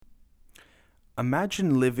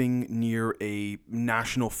Imagine living near a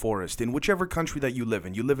national forest in whichever country that you live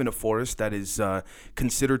in. You live in a forest that is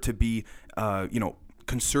considered to be,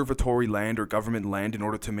 conservatory land or government land in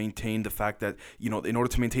order to maintain the fact that, in order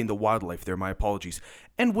to maintain the wildlife there. My apologies.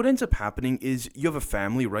 And what ends up happening is you have a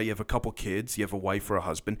family, right? You have a couple kids, you have a wife or a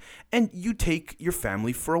husband, and you take your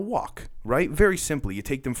family for a walk, right? Very simply, you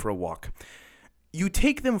take them for a walk. You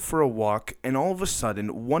take them for a walk, and all of a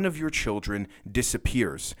sudden, one of your children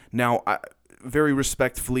disappears. Now, very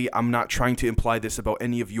respectfully, I'm not trying to imply this about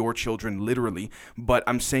any of your children literally, but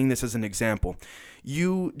I'm saying this as an example.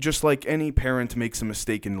 You, just like any parent makes a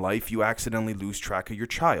mistake in life, you accidentally lose track of your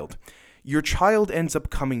child. Your child ends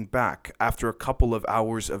up coming back after a couple of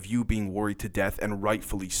hours of you being worried to death, and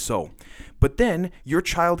rightfully so. But then your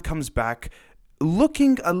child comes back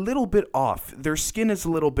looking a little bit off. Their skin is a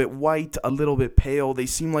little bit white, a little bit pale. They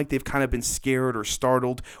seem like they've kind of been scared or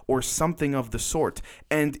startled or something of the sort.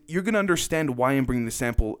 And you're going to understand why I'm bringing this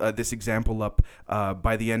example up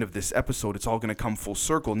by the end of this episode. It's all going to come full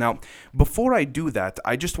circle. Now, before I do that,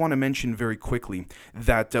 I just want to mention very quickly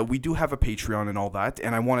that we do have a Patreon and all that,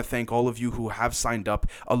 and I want to thank all of you who have signed up.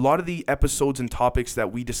 A lot of the episodes and topics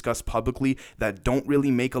that we discuss publicly that don't really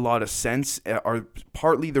make a lot of sense are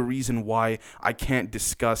partly the reason why I can't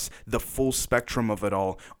discuss the full spectrum of it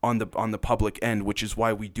all on the public end, which is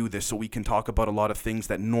why we do this, so we can talk about a lot of things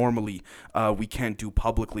that normally we can't do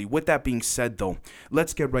publicly. With that being said, though,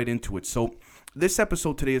 let's get right into it. So this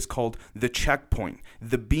episode today is called The Checkpoint,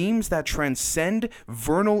 the B.E.A.Ms that transcend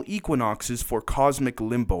vernal equinoxes for cosmic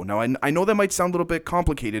limbo. Now, I know that might sound a little bit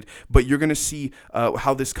complicated, but you're going to see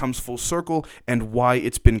how this comes full circle and why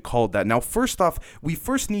it's been called that. Now, first off, we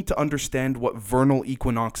first need to understand what vernal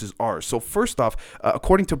equinoxes are. So first off,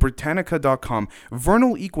 according to Britannica.com,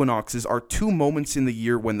 vernal equinoxes are 2 moments in the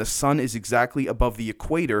year when the sun is exactly above the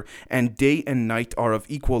equator and day and night are of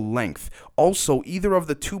equal length. Also, either of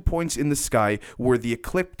the 2 points in the sky where the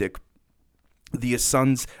ecliptic, the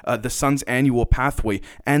sun's annual pathway,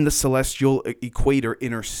 and the celestial equator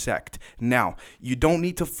intersect. Now, you don't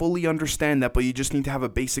need to fully understand that, but you just need to have a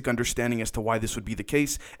basic understanding as to why this would be the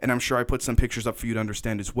case, and I'm sure I put some pictures up for you to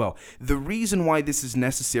understand as well. The reason why this is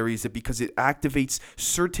necessary is that because it activates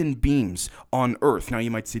certain B.E.A.Ms on Earth. Now,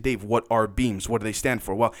 you might say, Dave, what are B.E.A.Ms? What do they stand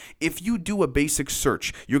for? Well, if you do a basic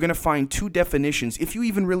search, you're going to find 2 definitions, if you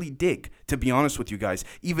even really dig, to be honest with you guys.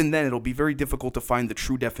 Even then, it'll be very difficult to find the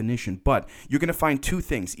true definition, but you're going to find 2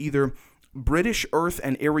 things: either British Earth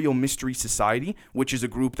and Aerial Mystery Society, which is a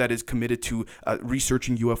group that is committed to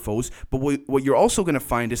researching UFOs. But what you're also going to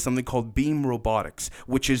find is something called beam robotics,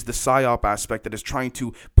 which is the PSYOP aspect that is trying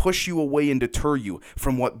to push you away and deter you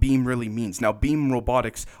from what beam really means. Now, beam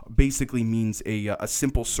robotics basically means a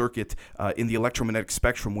simple circuit in the electromagnetic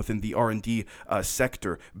spectrum within the R&D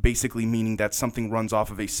sector, basically meaning that something runs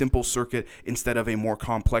off of a simple circuit instead of a more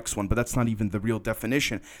complex one. But that's not even the real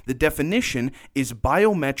definition. The definition is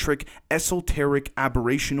biometric esoteric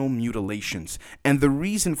aberrational mutilations. And the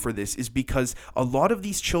reason for this is because a lot of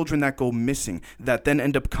these children that go missing, that then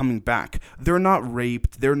end up coming back, they're not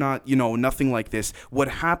raped, they're not, nothing like this. What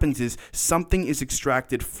happens is something is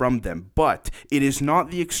extracted from them, but it is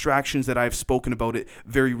not the extractions that I've spoken about it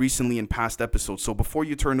very recently in past episodes. So before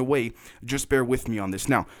you turn away, just bear with me on this.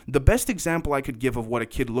 Now, the best example I could give of what a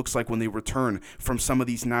kid looks like when they return from some of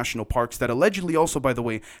these national parks that allegedly also, by the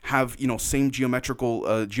way, have, same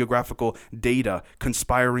geographical data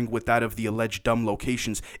conspiring with that of the alleged dumb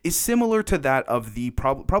locations is similar to that of the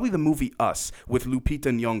probably the movie Us with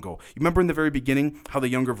Lupita Nyong'o. You remember in the very beginning how the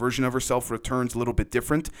younger version of herself returns a little bit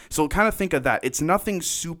different? So kind of think of that. It's nothing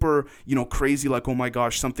super, crazy like, oh my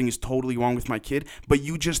gosh, something is totally wrong with my kid, but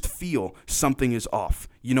you just feel something is off.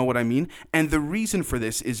 You know what I mean? And the reason for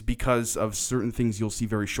this is because of certain things you'll see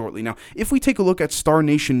very shortly. Now, if we take a look at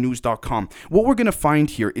StarNationNews.com, what we're going to find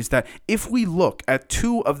here is that if we look at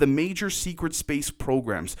 2 of the major secret space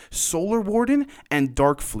programs, Solar Warden and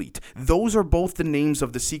Dark Fleet, those are both the names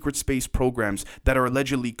of the secret space programs that are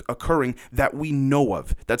allegedly occurring that we know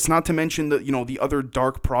of. That's not to mention the other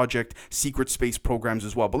Dark Project secret space programs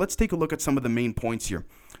as well. But let's take a look at some of the main points here.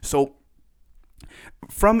 So,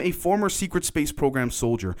 from a former secret space program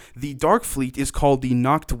soldier, the Dark Fleet is called the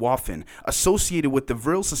Nachtwaffen, associated with the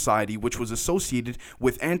Vril Society, which was associated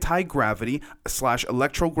with anti-gravity /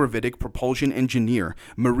 electrogravitic propulsion engineer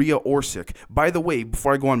Maria Orsic. By the way,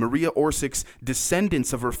 before I go on, Maria Orsic's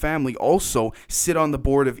descendants of her family also sit on the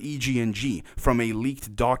board of EG&G from a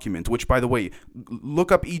leaked document, which, by the way,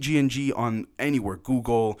 look up EG&G on anywhere,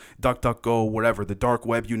 Google, DuckDuckGo, wherever, the dark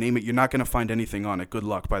web, you name it, you're not going to find anything on it. Good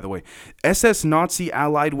luck, by the way. SS Nazi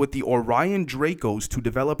allied with the Orion Dracos to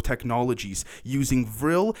develop technologies using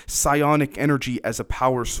Vril psionic energy as a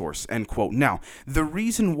power source, end quote. Now, the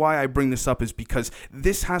reason why I bring this up is because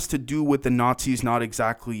this has to do with the Nazis not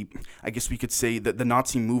exactly, I guess we could say that the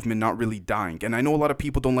Nazi movement not really dying. And I know a lot of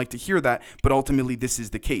people don't like to hear that, but ultimately this is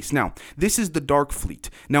the case. Now, this is the Dark Fleet.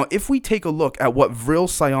 Now, if we take a look at what Vril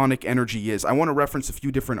psionic energy is, I want to reference a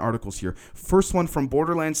few different articles here. First one from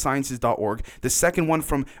borderlandsciences.org, the second one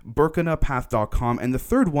from burkinapath.com, and the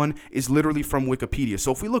third one is literally from Wikipedia.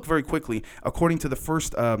 So if we look very quickly, according to the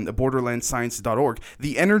first borderlandsciences.org,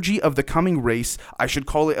 the energy of the coming race, I should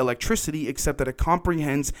call it electricity, except that it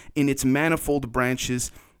comprehends in its manifold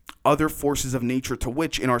branches other forces of nature to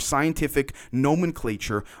which, in our scientific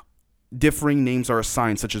nomenclature, differing names are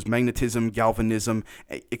assigned, such as magnetism, galvanism,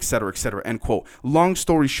 etc., etc., end quote. Long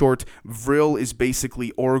story short, Vril is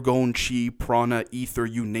basically orgone, chi, prana, ether,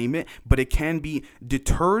 you name it, but it can be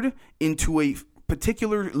deterred into a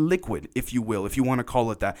particular liquid, if you will, if you want to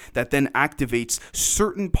call it that, that then activates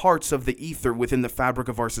certain parts of the ether within the fabric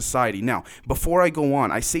of our society. Now, before I go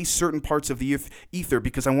on, I say certain parts of the ether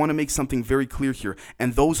because I want to make something very clear here,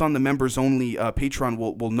 and those on the members only Patreon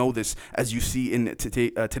will know this, as you see in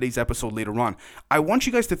today's episode later on. I want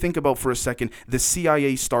you guys to think about for a second the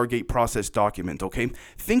CIA Stargate process document, okay?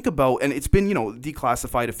 Think about, and it's been,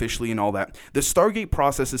 declassified officially and all that. The Stargate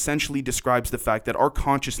process essentially describes the fact that our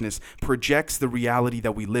consciousness projects the reality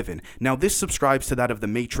that we live in. Now, this subscribes to that of the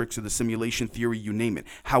Matrix or the simulation theory, you name it.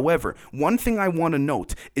 However, one thing I want to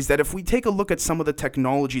note is that if we take a look at some of the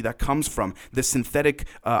technology that comes from the synthetic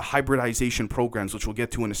hybridization programs, which we'll get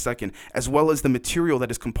to in a second, as well as the material that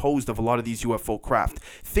is composed of a lot of these UFO craft,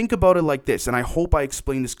 think about it like this, and I hope I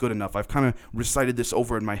explained this good enough. I've kind of recited this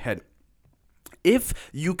over in my head. If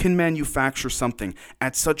you can manufacture something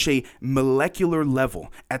at such a molecular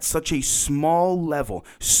level, at such a small level,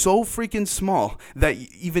 so freaking small that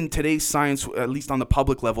even today's science, at least on the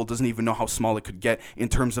public level, doesn't even know how small it could get in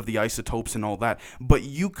terms of the isotopes and all that, but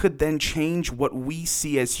you could then change what we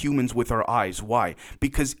see as humans with our eyes. Why?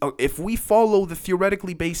 Because if we follow the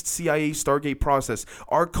theoretically based CIA Stargate process,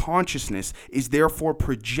 our consciousness is therefore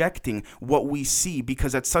projecting what we see,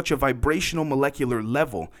 because at such a vibrational molecular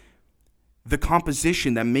level, the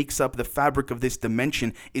composition that makes up the fabric of this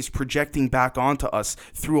dimension is projecting back onto us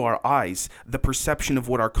through our eyes, the perception of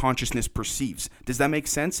what our consciousness perceives. Does that make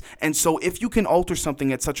sense? And so if you can alter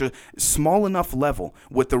something at such a small enough level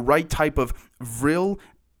with the right type of Vril,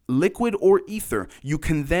 liquid or ether, you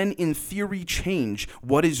can then in theory change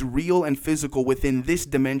what is real and physical within this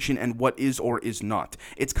dimension and what is or is not.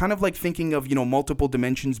 It's kind of like thinking of, multiple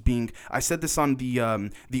dimensions being, I said this on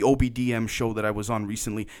the B.E.A.M. show that I was on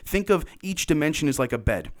recently. Think of each dimension as like a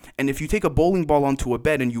bed. And if you take a bowling ball onto a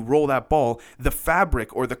bed and you roll that ball, the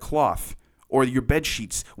fabric or the cloth or your bed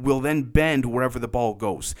sheets will then bend wherever the ball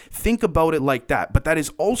goes. Think about it like that. But that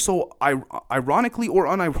is also, ironically or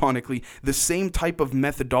unironically, the same type of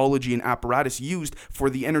methodology and apparatus used for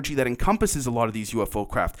the energy that encompasses a lot of these UFO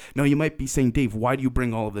craft. Now, you might be saying, Dave, why do you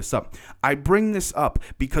bring all of this up? I bring this up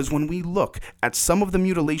because when we look at some of the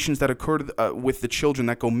mutations that occurred with the children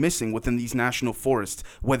that go missing within these national forests,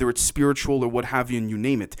 whether it's spiritual or what have you, and you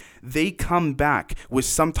name it, they come back with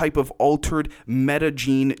some type of altered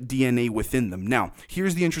metagene DNA within them. Now,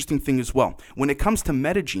 here's the interesting thing as well. When it comes to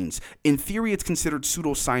metagenes, in theory, it's considered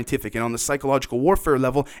pseudoscientific, and on the psychological warfare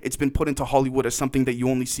level, it's been put into Hollywood as something that you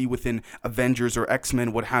only see within Avengers or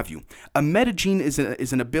X-Men, what have you. A metagene is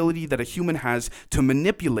an ability that a human has to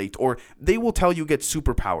manipulate, or they will tell you get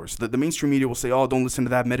superpowers. The mainstream media will say, oh, don't listen to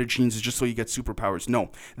that, metagenes is just so you get superpowers. No,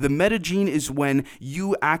 the metagene is when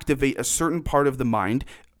you activate a certain part of the mind,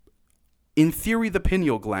 in theory, the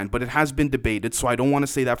pineal gland, but it has been debated, so I don't want to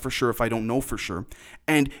say that for sure if I don't know for sure.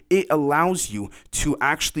 And it allows you to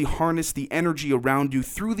actually harness the energy around you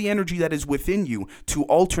through the energy that is within you to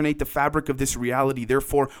alternate the fabric of this reality,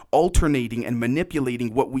 therefore alternating and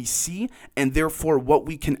manipulating what we see and therefore what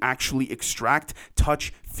we can actually extract,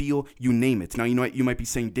 touch, feel, you name it. Now, you know what? You might be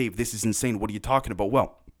saying, Dave, this is insane. What are you talking about?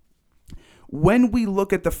 Well, when we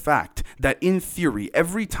look at the fact that in theory,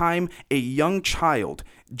 every time a young child,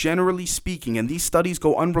 generally speaking, and these studies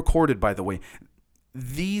go unrecorded, by the way,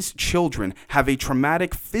 these children have a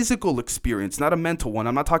traumatic physical experience, not a mental one.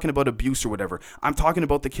 I'm not talking about abuse or whatever. I'm talking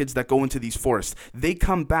about the kids that go into these forests. They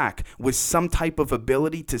come back with some type of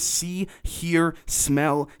ability to see, hear,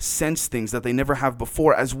 smell, sense things that they never have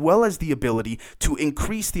before, as well as the ability to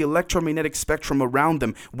increase the electromagnetic spectrum around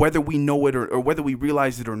them, whether we know it or whether we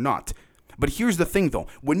realize it or not. But here's the thing, though.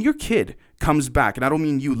 When your kid comes back, and I don't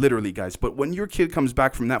mean you literally, guys, but when your kid comes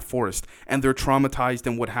back from that forest and they're traumatized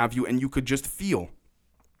and what have you, and you could just feel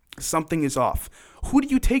something is off, who do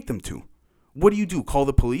you take them to? What do? Call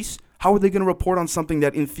the police? How are they going to report on something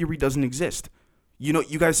that in theory doesn't exist?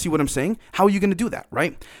 You guys see what I'm saying? How are you going to do that,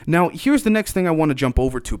 right? Now, here's the next thing I want to jump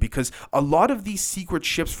over to, because a lot of these secret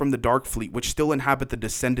ships from the Dark Fleet, which still inhabit the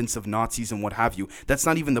descendants of Nazis and what have you, that's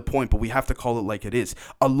not even the point, but we have to call it like it is.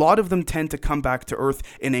 A lot of them tend to come back to Earth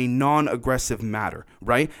in a non-aggressive manner,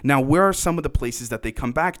 right? Now, where are some of the places that they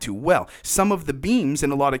come back to? Well, some of the beams,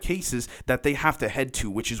 in a lot of cases, that they have to head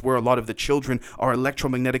to, which is where a lot of the children are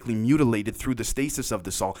electromagnetically mutilated through the stasis of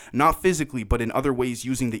this all. Not physically, but in other ways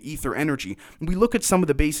using the ether energy. We look at some of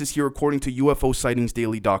the bases here according to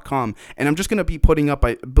UFOsightingsdaily.com, and I'm just going to be putting up,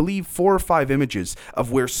 I believe, 4 or 5 images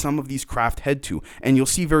of where some of these craft head to, and you'll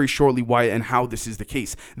see very shortly why and how this is the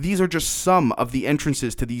case. These are just some of the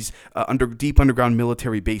entrances to these deep underground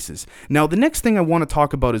military bases. Now, the next thing I want to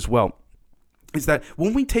talk about as well is that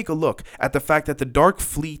when we take a look at the fact that the Dark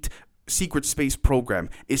Fleet secret space program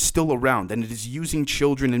is still around, and it is using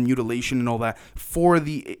children and mutilation and all that for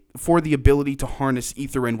the ability to harness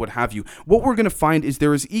ether and what have you, what we're going to find is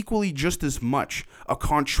there is equally just as much a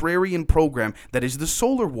contrarian program that is the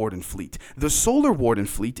Solar Warden fleet. The Solar Warden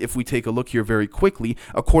fleet, if we take a look here very quickly,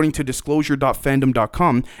 according to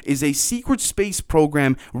disclosure.fandom.com, is a secret space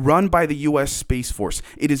program run by the U.S. Space Force.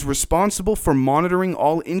 It is responsible for monitoring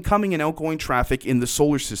all incoming and outgoing traffic in the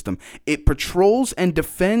solar system. It patrols and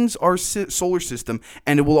defends our solar system,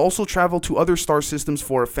 and it will also travel to other star systems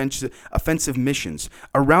for offensive missions.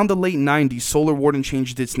 Around the late 90s, Solar Warden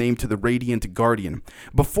changed its name to the Radiant Guardian.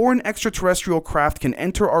 Before an extraterrestrial craft can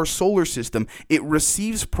enter our solar system, it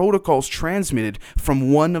receives protocols transmitted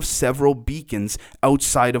from one of several beacons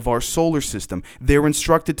outside of our solar system. They're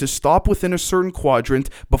instructed to stop within a certain quadrant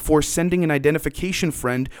before sending an identification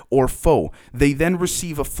friend or foe. They then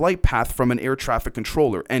receive a flight path from an air traffic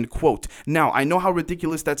controller, end quote. Now, I know how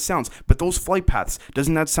ridiculous that sounds, but those flight paths,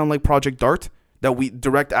 doesn't that sound like Project DART? That we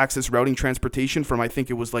direct access routing transportation from, I think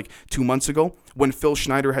it was like 2 months ago, when Phil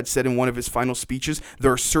Schneider had said in one of his final speeches,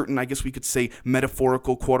 there are certain, I guess we could say,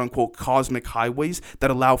 metaphorical, quote unquote, cosmic highways that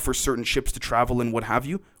allow for certain ships to travel and what have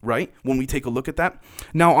you, right? When we take a look at that.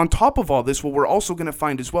 Now, on top of all this, what we're also going to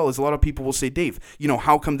find as well is a lot of people will say, Dave,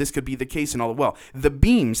 how come this could be the case and all? Well, the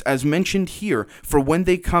beams, as mentioned here, for when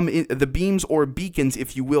they come in, the beams or beacons,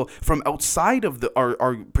 if you will, from outside of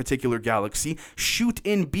our particular galaxy, shoot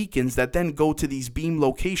in beacons that then go to these beam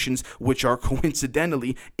locations, which are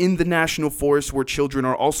coincidentally in the national forest where children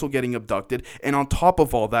are also getting abducted, and on top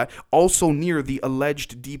of all that, also near the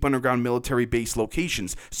alleged deep underground military base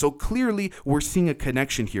locations. So clearly, we're seeing a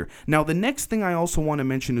connection here. Now, the next thing I also want to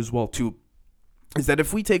mention as well, too, is that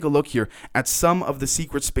if we take a look here at some of the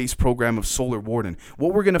secret space program of Solar Warden,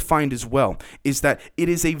 what we're going to find as well is that it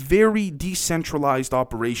is a very decentralized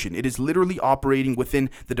operation. It is literally operating within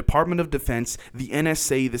the Department of Defense, the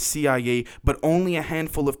NSA, the CIA, but only a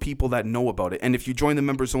handful of people that know about it. And if you join the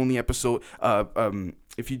members only episode,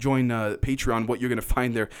 if you join Patreon, what you're going to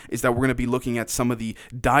find there is that we're going to be looking at some of the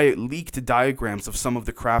leaked diagrams of some of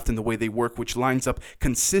the craft and the way they work, which lines up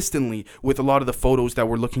consistently with a lot of the photos that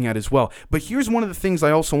we're looking at as well. But here's one of the things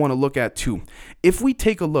I also want to look at too. If we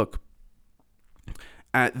take a look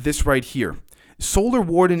at this right here, Solar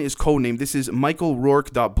Warden is codenamed, this is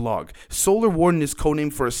michaelrourke.blog. Solar Warden is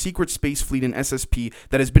codenamed for a secret space fleet in SSP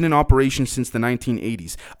that has been in operation since the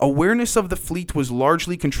 1980s. Awareness of the fleet was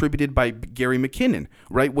largely contributed by Gary McKinnon,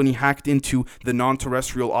 right, when he hacked into the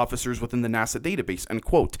non-terrestrial officers within the NASA database, end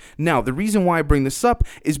quote. Now, the reason why I bring this up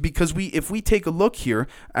is because if we take a look here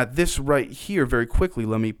at this right here very quickly,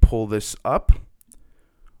 let me pull this up.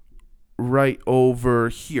 Right over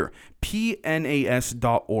here,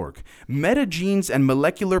 pnas.org. Metagenes and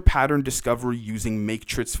molecular pattern discovery using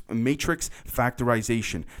matrix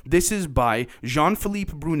factorization. This is by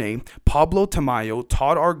Jean-Philippe Brunet, Pablo Tamayo,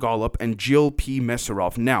 Todd R. Gollop, and Jill P.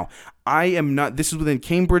 Messerov. Now, this is within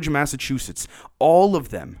Cambridge, Massachusetts. All of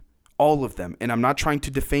them, and I'm not trying to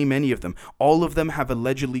defame any of them, all of them have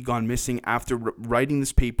allegedly gone missing after writing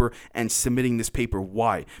this paper and submitting this paper.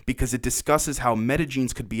 Why? Because it discusses how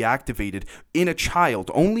metagenes could be activated in a child,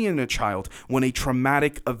 only in a child, when a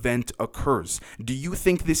traumatic event occurs. Do you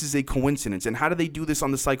think this is a coincidence? And how do they do this on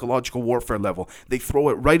the psychological warfare level? They throw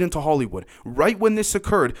it right into Hollywood. Right when this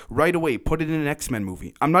occurred, right away, put it in an X-Men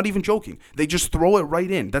movie. I'm not even joking. They just throw it right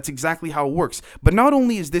in. That's exactly how it works. But not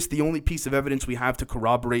only is this the only piece of evidence we have to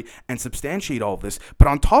corroborate and substantiate all of this, but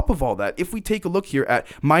on top of all that, if we take a look here at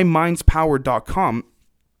mymindspower.com,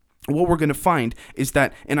 what we're going to find is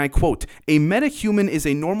that, and I quote, a metahuman is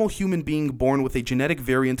a normal human being born with a genetic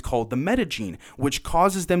variant called the metagene, which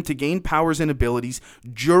causes them to gain powers and abilities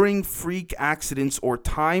during freak accidents or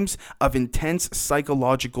times of intense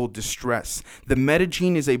psychological distress. The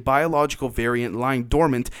metagene is a biological variant lying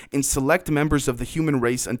dormant in select members of the human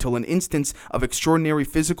race until an instance of extraordinary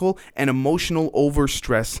physical and emotional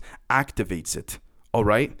overstress activates it. All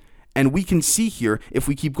right? And we can see here, if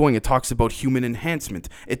we keep going, it talks about human enhancement.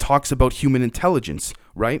 It talks about human intelligence,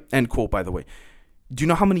 right? End quote, by the way. Do you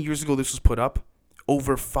know how many years ago this was put up?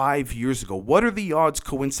 Over 5 years ago. What are the odds,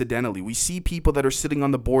 coincidentally? We see people that are sitting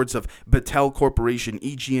on the boards of Battelle Corporation,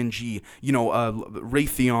 EG&G,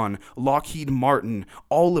 Raytheon, Lockheed Martin,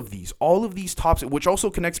 all of these tops, which also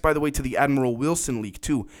connects, by the way, to the Admiral Wilson leak,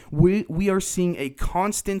 too. We are seeing a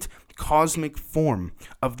constant cosmic form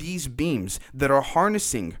of these beams that are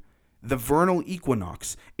harnessing the vernal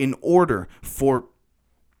equinox in order for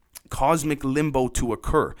cosmic limbo to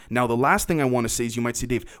occur. Now, the last thing I want to say is, you might say,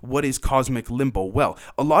 Dave, what is cosmic limbo? Well,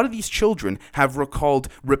 a lot of these children have recalled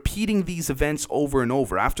repeating these events over and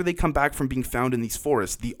over. After they come back from being found in these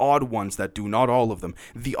forests, the odd ones that do, not all of them,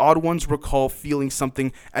 the odd ones recall feeling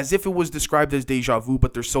something as if it was described as deja vu,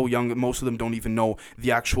 but they're so young that most of them don't even know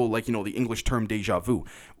the actual, the English term deja vu.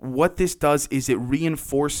 What this does is it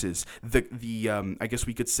reinforces I guess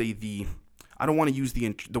we could say I don't want to use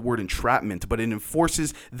the word entrapment, but it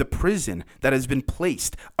enforces the prison that has been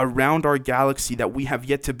placed around our galaxy that we have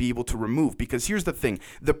yet to be able to remove. Because here's the thing,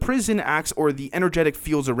 the prison acts, or the energetic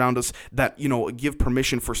fields around us that, give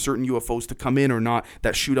permission for certain UFOs to come in or not,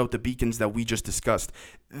 that shoot out the beacons that we just discussed,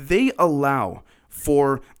 they allow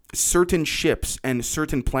for certain ships and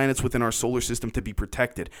certain planets within our solar system to be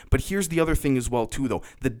protected. But here's the other thing as well too, though.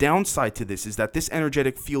 The downside to this is that this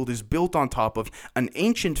energetic field is built on top of an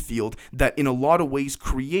ancient field that in a lot of ways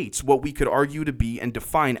creates what we could argue to be and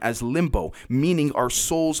define as limbo, meaning our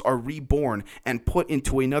souls are reborn and put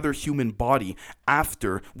into another human body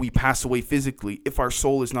after we pass away physically if our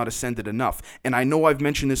soul is not ascended enough. And I know I've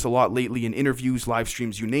mentioned this a lot lately in interviews, live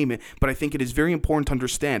streams, you name it, but I think it is very important to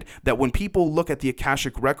understand that when people look at the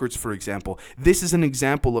Akashic Records, for example, this is an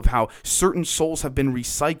example of how certain souls have been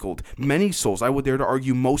recycled. Many souls, I would dare to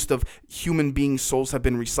argue most of human beings' souls have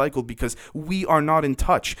been recycled because we are not in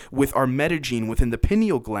touch with our metagene within the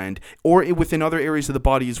pineal gland or within other areas of the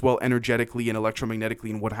body as well, energetically and electromagnetically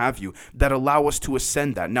and what have you, that allow us to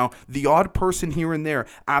ascend that. Now, the odd person here and there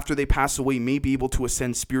after they pass away may be able to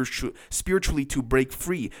ascend spiritually to break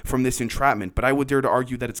free from this entrapment, but I would dare to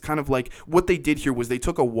argue that it's kind of like what they did here was they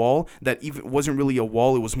took a wall that even wasn't really a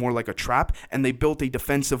wall, it was more like a trap, and they built a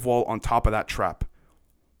defensive wall on top of that trap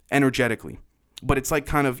energetically. But it's like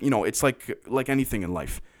kind of, it's like anything in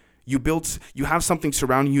life. You have something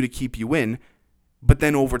surrounding you to keep you in, but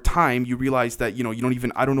then over time you realize that,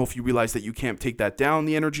 I don't know if you realize that you can't take that down,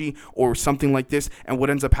 the energy or something like this. And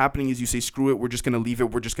what ends up happening is you say, screw it, we're just going to leave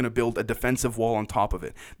it. We're just going to build a defensive wall on top of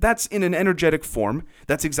it. That's in an energetic form.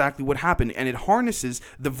 That's exactly what happened. And it harnesses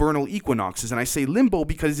the vernal equinoxes. And I say limbo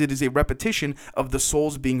because it is a repetition of the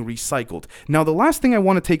souls being recycled. Now, the last thing I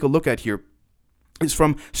want to take a look at here is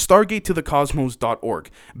from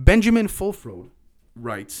StargateToTheCosmos.org. Benjamin Fulford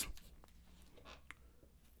writes,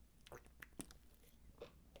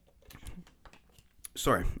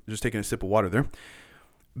 sorry, just taking a sip of water there.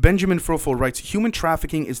 Benjamin Fulford writes, human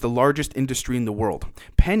trafficking is the largest industry in the world.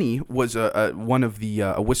 Penny was one of the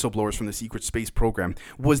whistleblowers from the secret space program,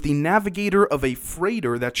 was the navigator of a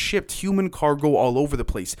freighter that shipped human cargo all over the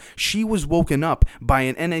place. She was woken up by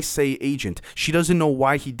an NSA agent. She doesn't know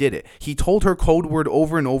why he did it. He told her code word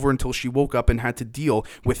over and over until she woke up and had to deal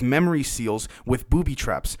with memory seals, with booby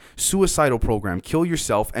traps, suicidal program, kill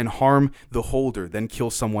yourself and harm the holder, then kill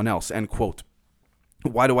someone else, end quote.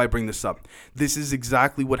 Why do I bring this up? This is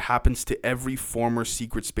exactly what happens to every former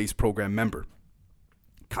secret space program member.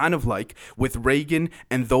 Kind of like with Reagan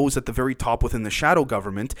and those at the very top within the shadow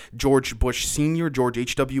government, George Bush Sr., George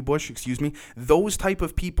H.W. Bush, those type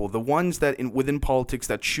of people, the ones that within politics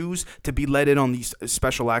that choose to be let in on these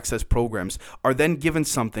special access programs, are then given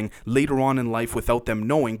something later on in life without them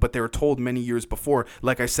knowing, but they were told many years before,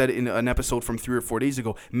 like I said in an episode from 3 or 4 days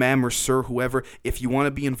ago, ma'am or sir, whoever, if you want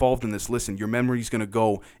to be involved in this, listen, your memory's going to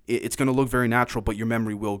go, it's going to look very natural, but your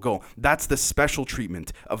memory will go. That's the special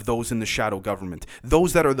treatment of those in the shadow government.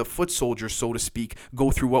 Those that are the foot soldiers, so to speak,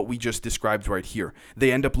 go through what we just described right here.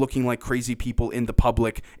 They end up looking like crazy people in the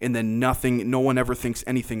public, and then no one ever thinks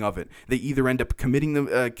anything of it. They either end up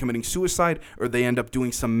committing suicide, or they end up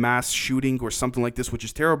doing some mass shooting or something like this, which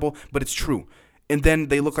is terrible, but it's true. and then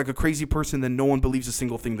they look like a crazy person, then no one believes a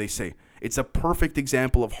single thing they say. It's a perfect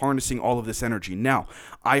example of harnessing all of this energy. Now,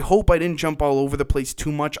 I hope I didn't jump all over the place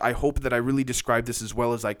too much. I hope that I really described this as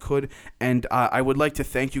well as I could. And I would like to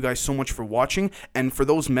thank you guys so much for watching. And for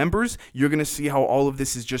those members, you're going to see how all of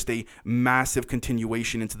this is just a massive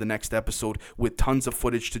continuation into the next episode with tons of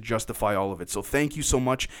footage to justify all of it. So thank you so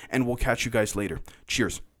much, and we'll catch you guys later.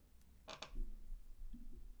 Cheers.